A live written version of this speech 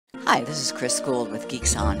Hi, this is Guld with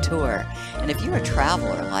Geeks on Tour. And if you're a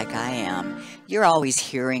traveler like I am, you're always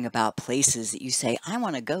hearing about places that you say, I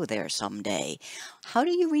want to go there someday. How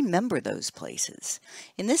do you remember those places?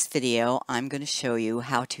 In this video, I'm going to show you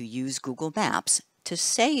how to use Google Maps to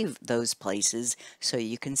save those places so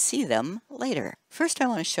you can see them later. First, I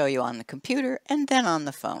want to show you on the computer and then on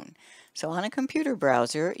the phone. So on a computer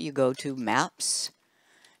browser, you go to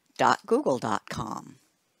maps.google.com.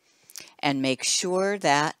 And make sure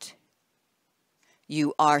that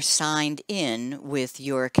you are signed in with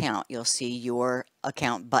your account. You'll see your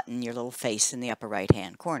account button, your little face in the upper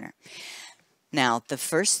right-hand corner. Now, the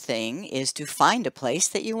first thing is to find a place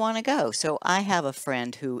that you want to go. So I have a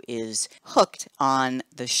friend who is hooked on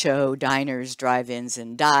the show Diners, Drive-Ins,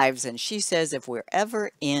 and Dives, and she says if we're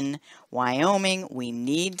ever in Wyoming, we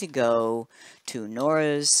need to go to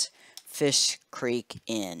Nora's Fish Creek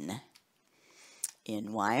Inn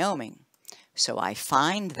in Wyoming. So I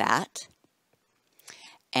find that,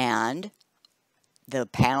 and the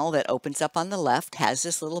panel that opens up on the left has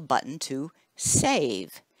this little button to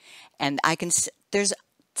save. And there's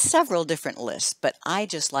several different lists, but I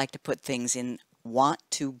just like to put things in want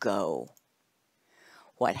to go.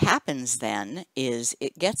 What happens then is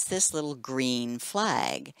it gets this little green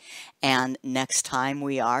flag, and next time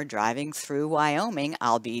we are driving through Wyoming,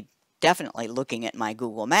 I'll be definitely looking at my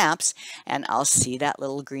Google Maps, and I'll see that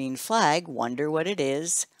little green flag, wonder what it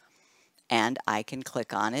is, and I can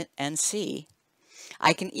click on it and see.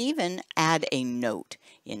 I can even add a note.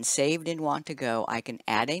 In Saved and Want to Go, I can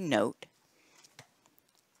add a note,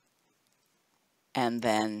 and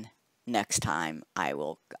then next time I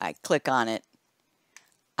click on it,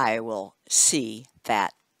 I will see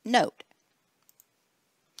that note.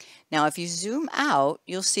 Now, if you zoom out,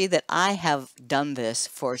 you'll see that I have done this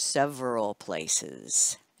for several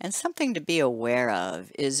places. And something to be aware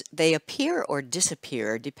of is they appear or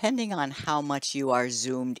disappear depending on how much you are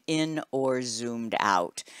zoomed in or zoomed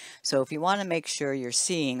out. So if you want to make sure you're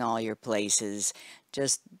seeing all your places,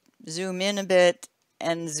 just zoom in a bit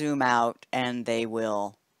and zoom out, and they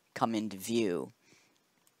will come into view.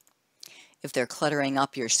 If they're cluttering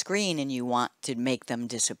up your screen and you want to make them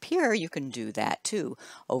disappear, you can do that too.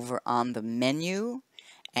 Over on the menu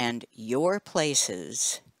and Your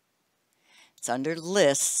Places, it's under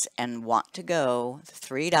Lists and Want to Go, the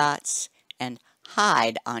three dots, and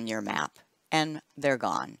Hide on your map, and they're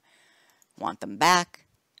gone. Want them back,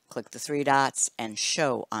 click the three dots, and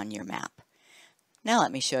Show on your map. Now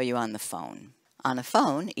let me show you on the phone. On a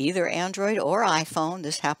phone, either Android or iPhone,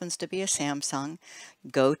 this happens to be a Samsung,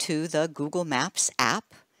 go to the Google Maps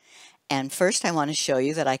app. And first I want to show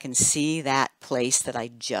you that I can see that place that I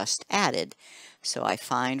just added. So I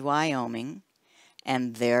find Wyoming,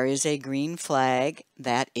 and there is a green flag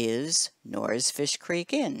that is Nora's Fish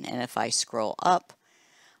Creek Inn. And if I scroll up,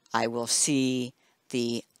 I will see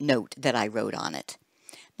the note that I wrote on it.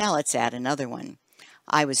 Now let's add another one.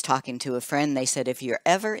 I was talking to a friend, they said if you're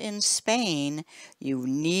ever in Spain, you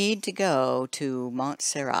need to go to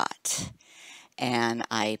Montserrat. And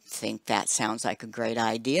I think that sounds like a great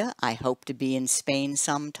idea. I hope to be in Spain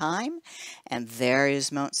sometime. And there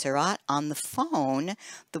is Montserrat. On the phone,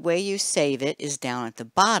 the way you save it is down at the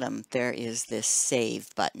bottom. There is this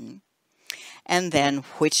Save button. And then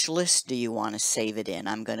which list do you want to save it in?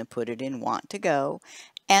 I'm going to put it in Want to Go,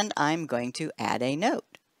 and I'm going to add a note.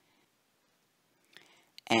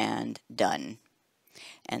 And done.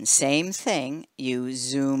 And same thing, you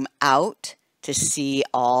zoom out to see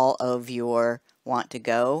all of your Want to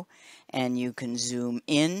Go, and you can zoom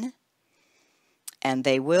in, and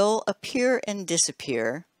they will appear and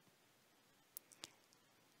disappear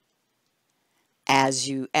as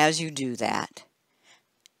you do that.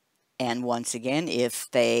 And once again, if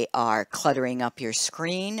they are cluttering up your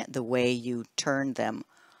screen, the way you turn them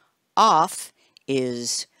off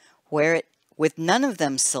is with none of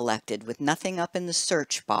them selected, with nothing up in the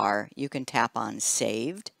search bar, you can tap on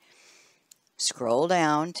Saved, scroll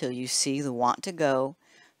down till you see the Want to Go,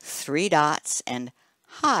 three dots, and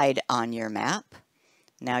Hide on your map.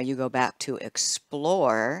 Now you go back to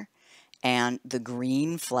Explore, and the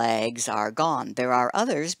green flags are gone. There are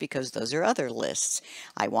others because those are other lists.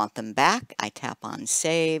 I want them back. I tap on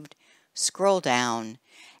Saved, scroll down,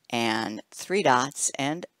 and three dots,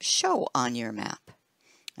 and Show on your map.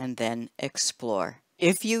 And then Explore.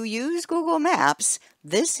 If you use Google Maps,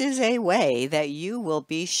 this is a way that you will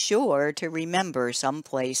be sure to remember some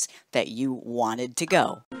place that you wanted to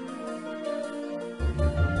go.